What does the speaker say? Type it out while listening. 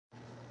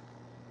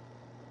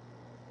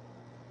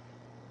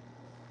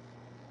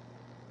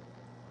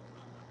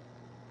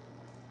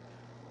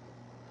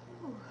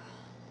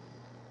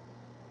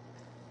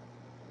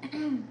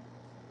Hello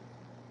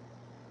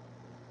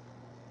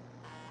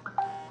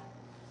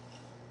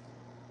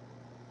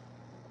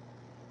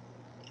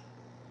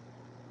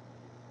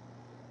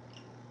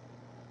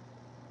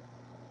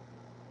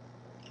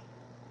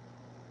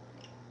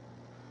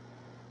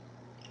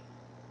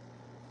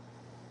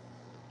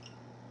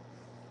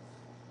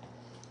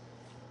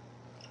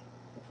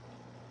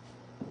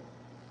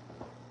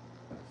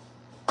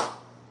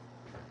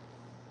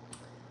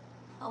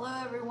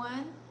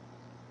everyone.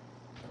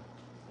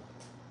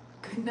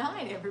 Good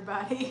night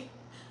everybody.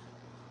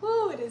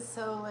 Woo, it is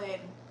so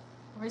late.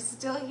 We're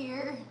still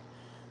here.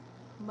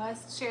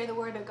 Must share the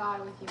word of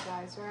God with you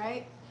guys,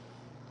 right?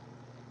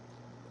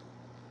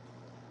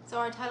 So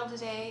our title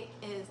today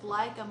is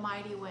Like a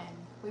Mighty Wind.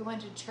 We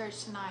went to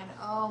church tonight.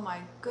 Oh my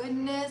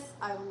goodness,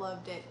 I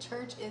loved it.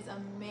 Church is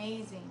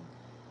amazing.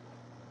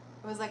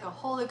 It was like a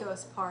Holy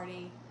Ghost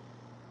party.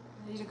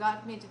 It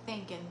got me to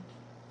thinking.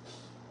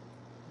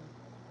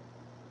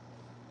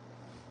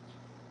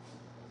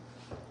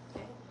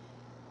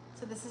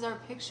 So this is our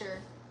picture,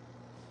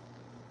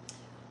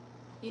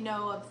 you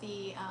know, of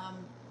the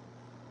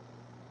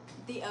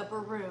upper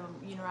room,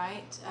 you know,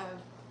 right?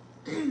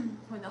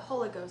 When the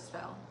Holy Ghost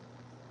fell.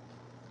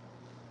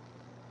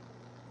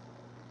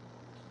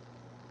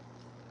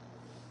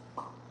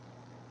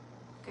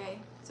 Okay,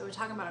 so we're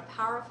talking about a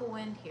powerful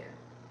wind here.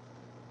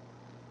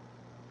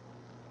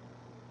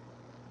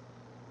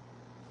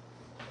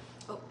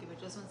 Oh, give it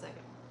just 1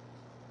 second.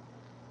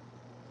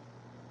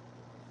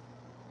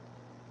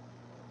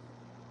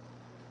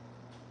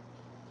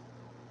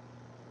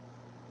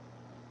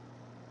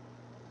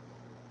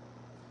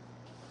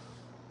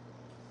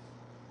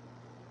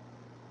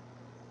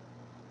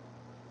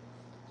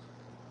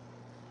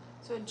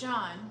 So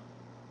John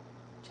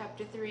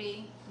chapter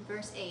 3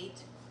 verse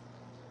 8,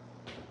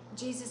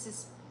 Jesus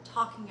is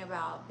talking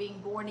about being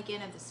born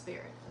again of the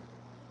Spirit.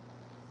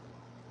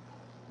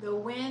 The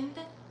wind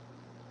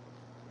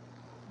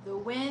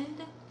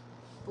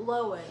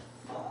bloweth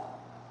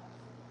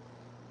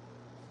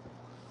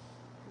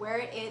where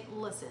it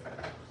listeth.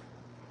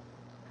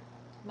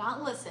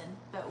 Not listen,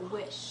 but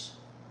wish.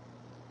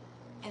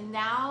 And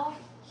thou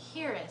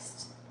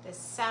hearest the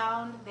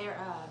sound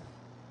thereof,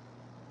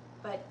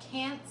 but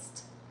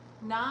canst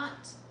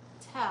not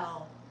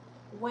tell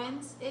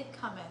whence it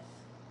cometh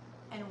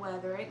and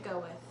whither it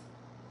goeth.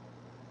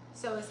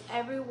 So is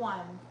every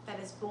one that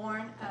is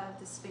born of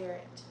the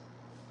Spirit.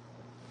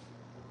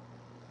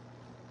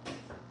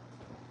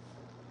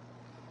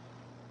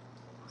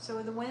 So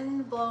with the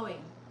wind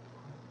blowing,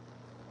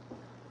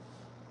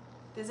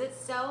 does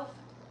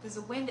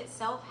the wind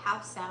itself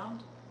have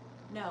sound?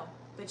 No,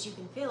 but you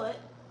can feel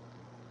it.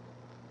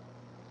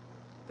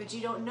 But you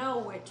don't know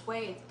which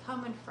way it's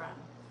coming from.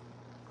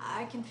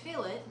 I can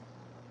feel it.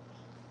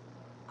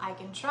 I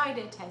can try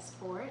to test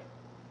for it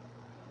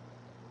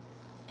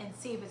and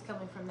see if it's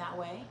coming from that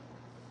way.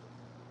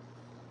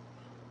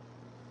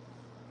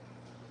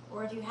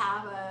 Or if you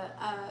have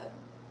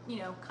you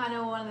know, kind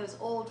of one of those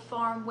old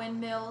farm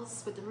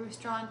windmills with the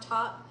rooster on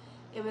top,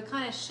 it would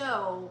kind of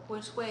show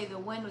which way the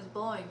wind was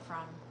blowing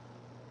from.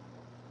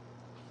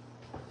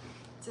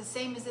 It's the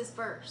same as this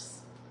verse.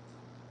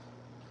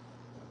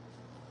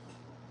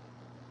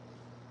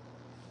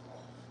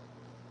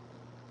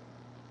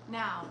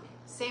 Now,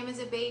 same as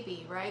a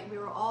baby, right? We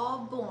were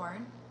all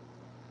born.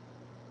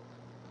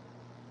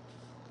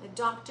 The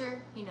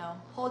doctor, you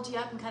know, holds you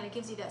up and kind of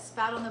gives you that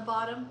spat on the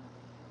bottom.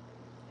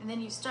 And then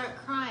you start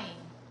crying.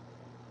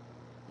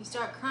 You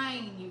start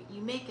crying and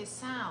you make a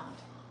sound.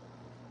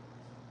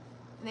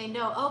 And they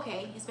know,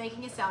 okay, he's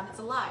making a sound, it's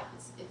alive.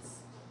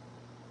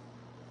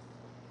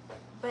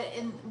 But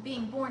in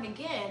being born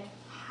again,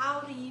 how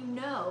do you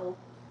know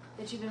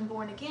that you've been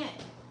born again?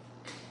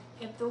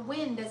 If the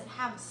wind doesn't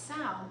have a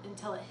sound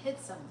until it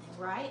hits something,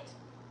 right?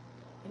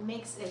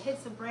 It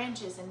hits the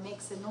branches and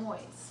makes a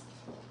noise.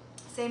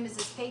 Same as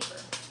this paper.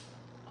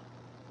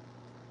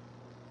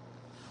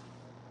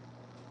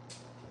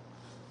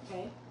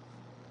 Okay?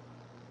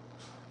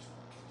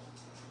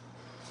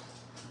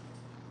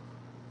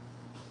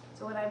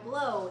 So when I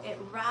blow, it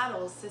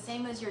rattles, the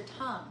same as your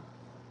tongue.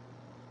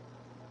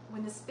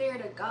 When the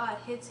Spirit of God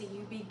hits you,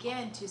 you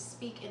begin to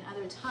speak in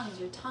other tongues.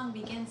 Your tongue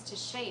begins to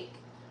shake.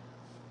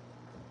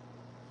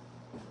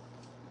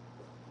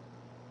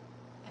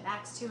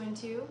 Acts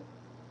 2:2.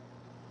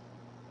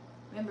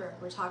 Remember,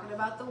 we're talking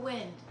about the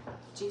wind,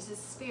 Jesus'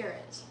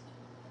 Spirit.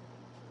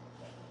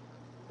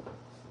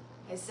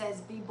 It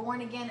says, be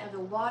born again of the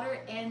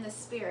water and the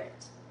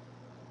Spirit.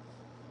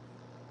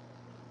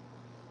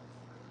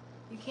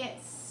 You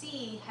can't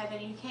see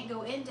heaven, you can't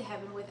go into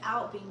heaven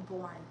without being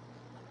born,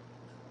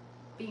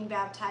 being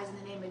baptized in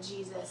the name of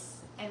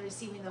Jesus, and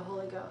receiving the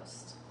Holy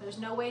Ghost. There's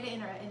no way to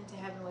enter into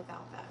heaven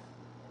without that.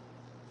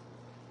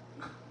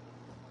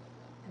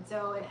 And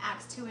so in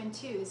Acts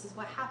 2:2, this is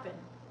what happened.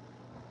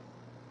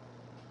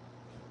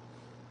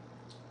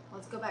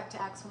 Let's go back to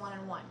Acts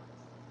 1:1.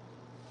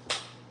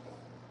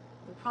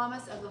 The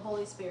promise of the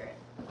Holy Spirit.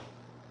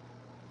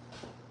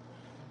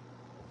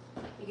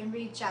 You can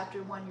read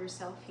chapter 1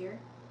 yourself here.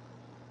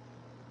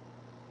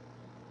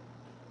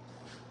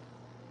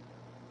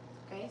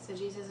 so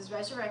Jesus is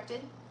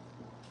resurrected.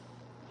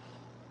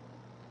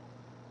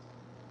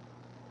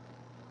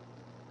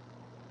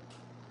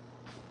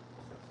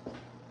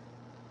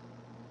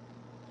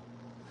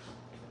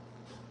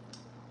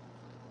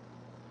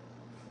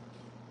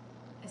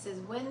 It says,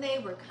 when they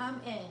were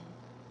come in,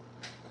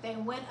 they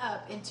went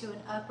up into an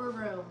upper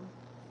room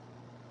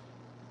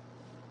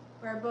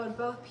where abode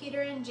both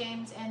Peter and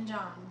James and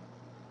John,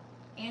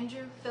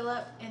 Andrew,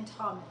 Philip, and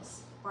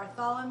Thomas,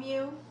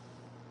 Bartholomew,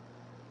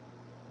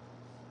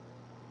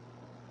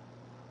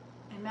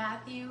 and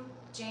Matthew,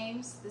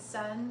 James, the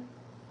son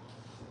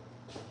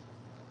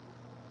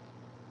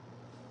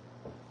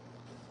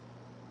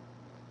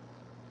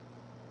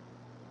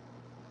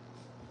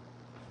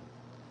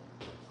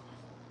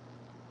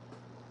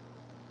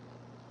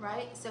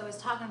right? So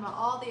it's talking about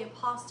all the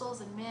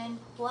apostles and men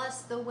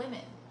plus the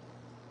women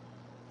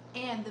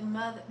and the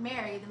mother,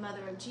 Mary, the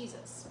mother of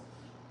Jesus.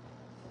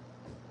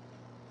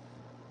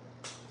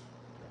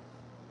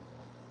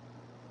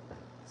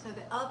 So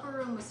the upper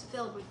room was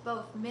filled with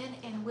both men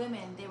and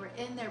women. They were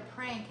in there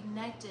praying,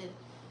 connected.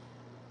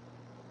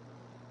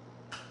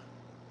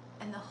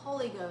 And the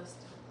Holy Ghost,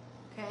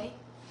 okay?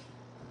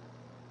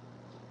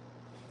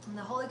 And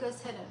the Holy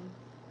Ghost hit him.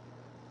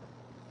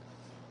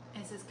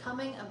 And it says,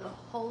 coming of the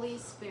Holy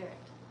Spirit.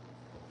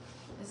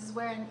 This is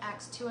where in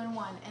Acts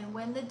 2:1. And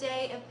when the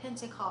day of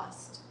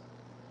Pentecost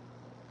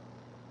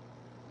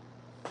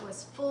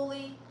was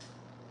fully,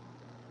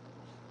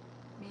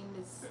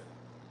 it's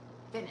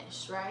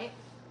finished, right?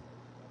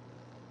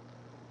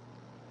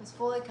 Was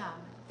fully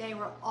come. They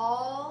were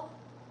all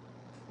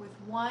with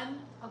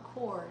one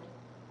accord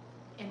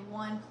in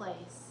one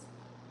place.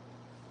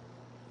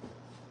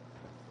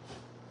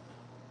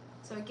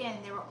 So again,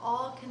 they were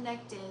all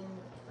connected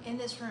in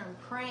this room,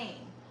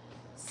 praying,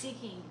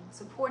 seeking,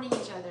 supporting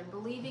each other,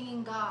 believing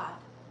in God.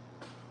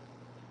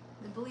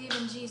 They believe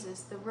in Jesus.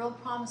 The real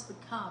promise would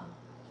come.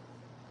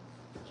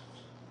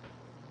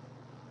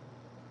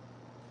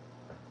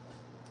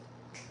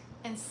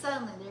 And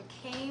suddenly there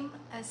came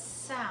a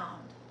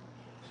sound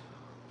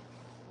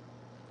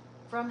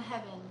from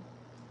heaven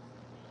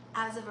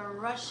as of a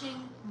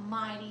rushing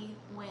mighty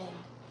wind.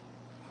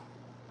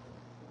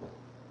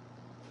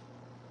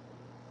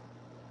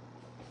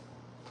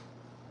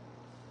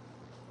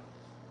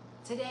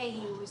 Today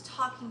he was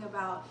talking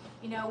about,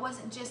 it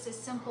wasn't just a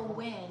simple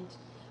wind,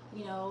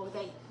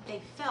 that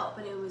they felt,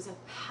 but it was a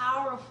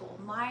powerful,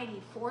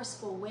 mighty,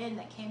 forceful wind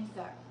that came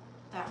to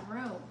that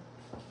room.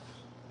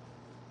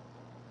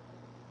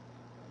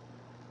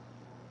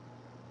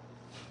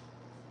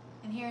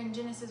 And here in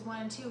Genesis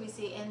 1 and 2 we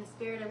see, and the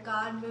Spirit of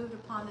God moved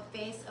upon the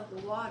face of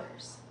the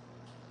waters.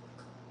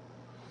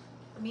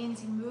 It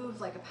means he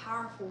moved like a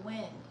powerful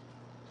wind.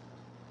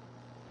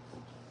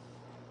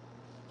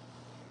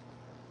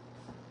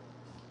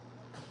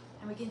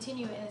 And we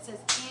continue, and it says,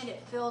 and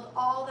it filled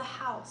all the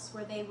house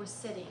where they were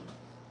sitting.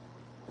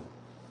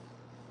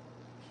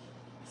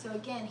 So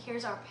again,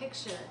 here's our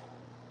picture.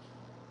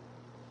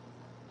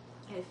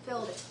 And it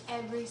filled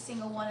every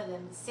single one of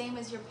them, the same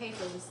as your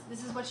papers.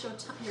 This is what your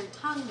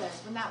tongue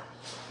does. When that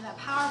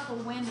powerful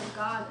wind of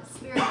God, the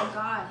Spirit of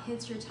God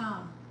hits your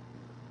tongue,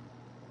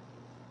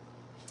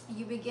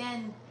 you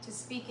begin to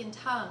speak in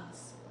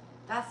tongues.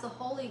 That's the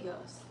Holy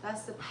Ghost.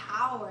 That's the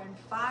power and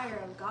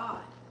fire of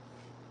God.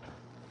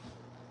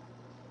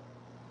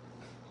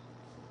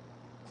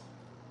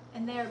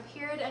 And there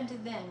appeared unto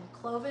them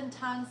cloven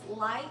tongues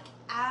like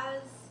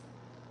as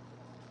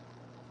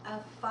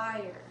of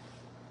fire,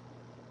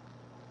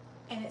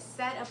 and it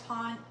sat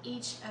upon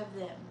each of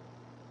them.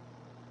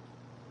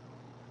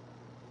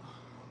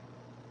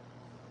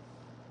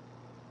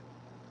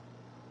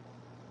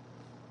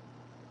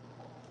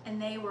 And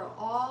they were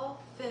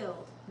all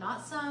filled,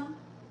 not some,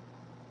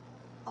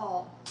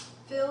 all,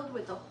 filled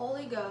with the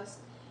Holy Ghost,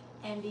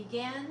 and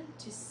began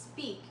to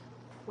speak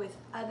with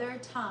other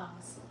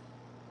tongues,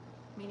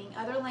 meaning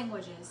other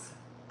languages,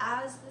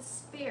 as the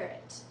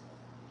Spirit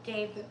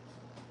gave the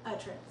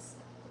utterance.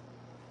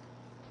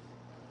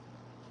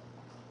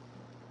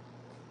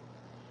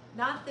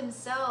 Not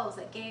themselves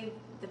that gave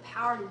the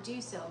power to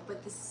do so,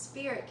 but the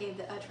Spirit gave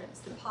the utterance,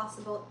 the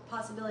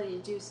possibility to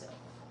do so.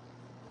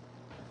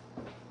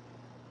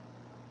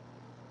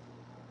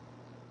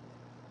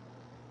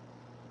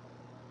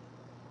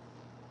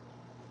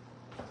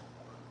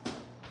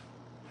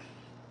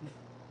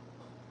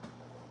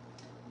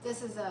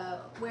 This is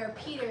where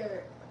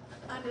Peter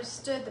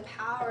understood the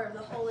power of the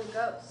Holy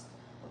Ghost.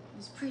 He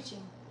was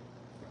preaching.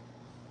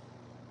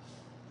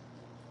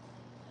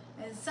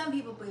 And some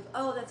people believe,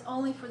 oh, that's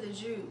only for the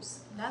Jews.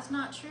 That's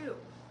not true.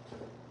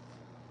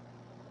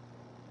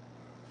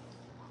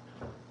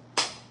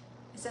 It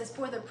says,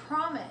 for the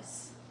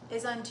promise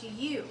is unto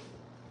you.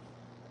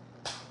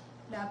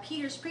 Now,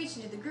 Peter's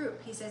preaching to the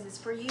group. He says, it's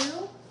for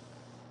you,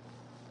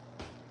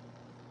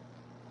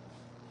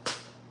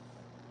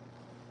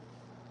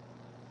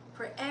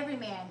 for every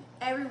man,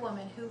 every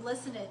woman who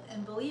listeneth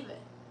and believeth.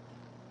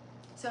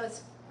 So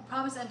it's a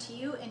promise unto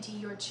you and to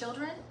your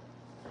children.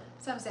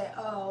 Some say,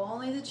 oh,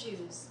 only the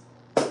Jews.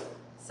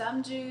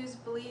 Some Jews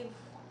believe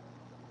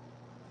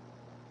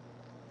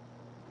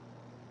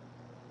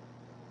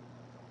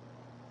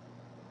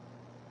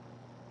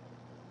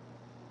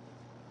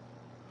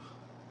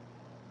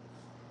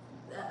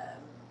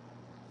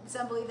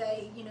Some believe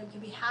that, you know, you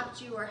can be half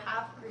Jew or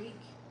half Greek.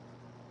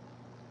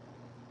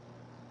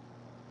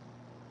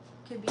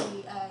 Could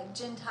be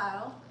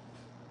Gentile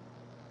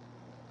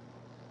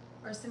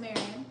or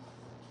Sumerian.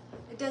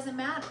 It doesn't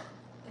matter.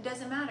 It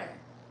doesn't matter.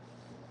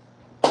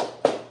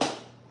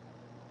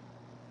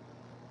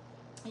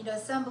 You know,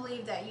 some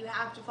believe that you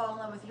have to fall in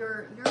love with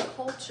your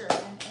culture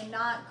and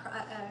not,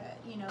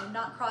 you know,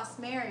 not cross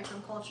marry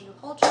from culture to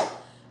culture.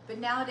 But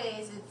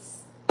nowadays,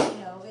 it's,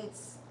 you know,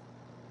 it's,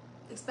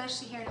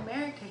 especially here in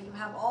America, you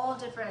have all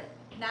different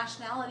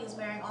nationalities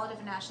marrying all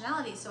different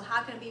nationalities. So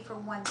how can it be for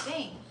one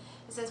thing?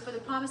 It says, for the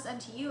promise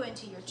unto you and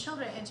to your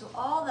children and to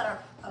all that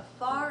are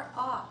afar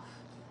off,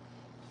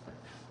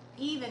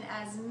 even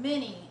as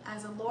many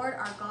as the Lord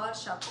our God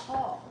shall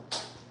call.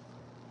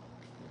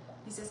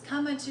 He says,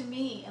 come unto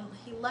me, and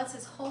he lets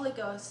his Holy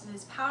Ghost and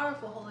his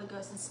powerful Holy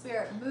Ghost and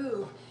Spirit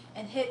move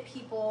and hit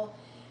people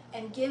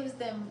and gives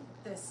them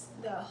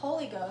the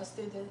Holy Ghost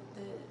through the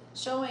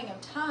showing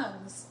of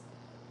tongues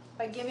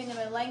by giving them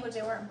a language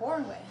they weren't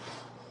born with.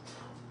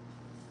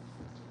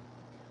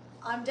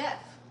 I'm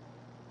deaf.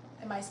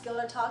 Am I skilled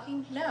at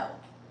talking? No.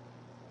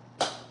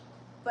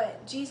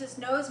 But Jesus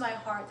knows my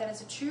heart, that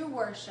it's a true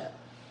worship.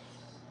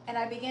 And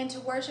I begin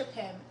to worship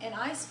him, and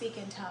I speak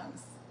in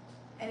tongues.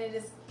 And it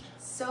is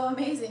so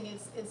amazing.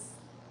 It's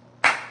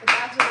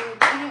absolutely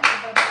brilliant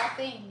above all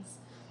things.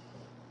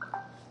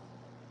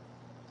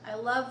 I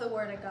love the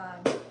Word of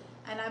God.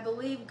 And I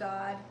believe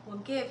God will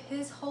give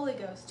his Holy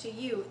Ghost to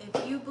you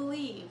if you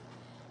believe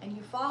and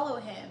you follow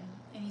him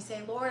and you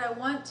say, Lord, I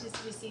want to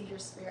receive your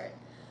Spirit.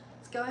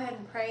 Let's go ahead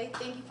and pray.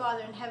 Thank you,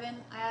 Father in heaven.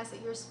 I ask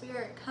that your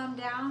Spirit come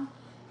down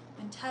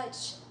and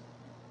touch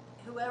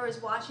whoever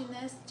is watching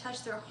this,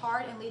 touch their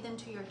heart and lead them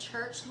to your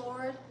church,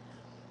 Lord.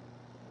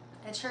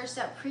 A church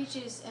that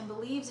preaches and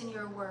believes in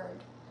your word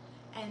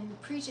and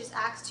preaches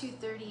Acts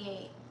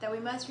 2:38, that we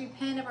must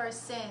repent of our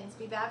sins,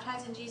 be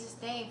baptized in Jesus'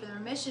 name for the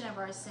remission of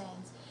our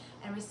sins,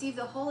 and receive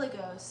the Holy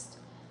Ghost.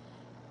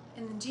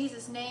 In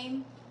Jesus'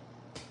 name,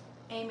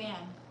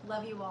 amen.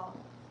 Love you all.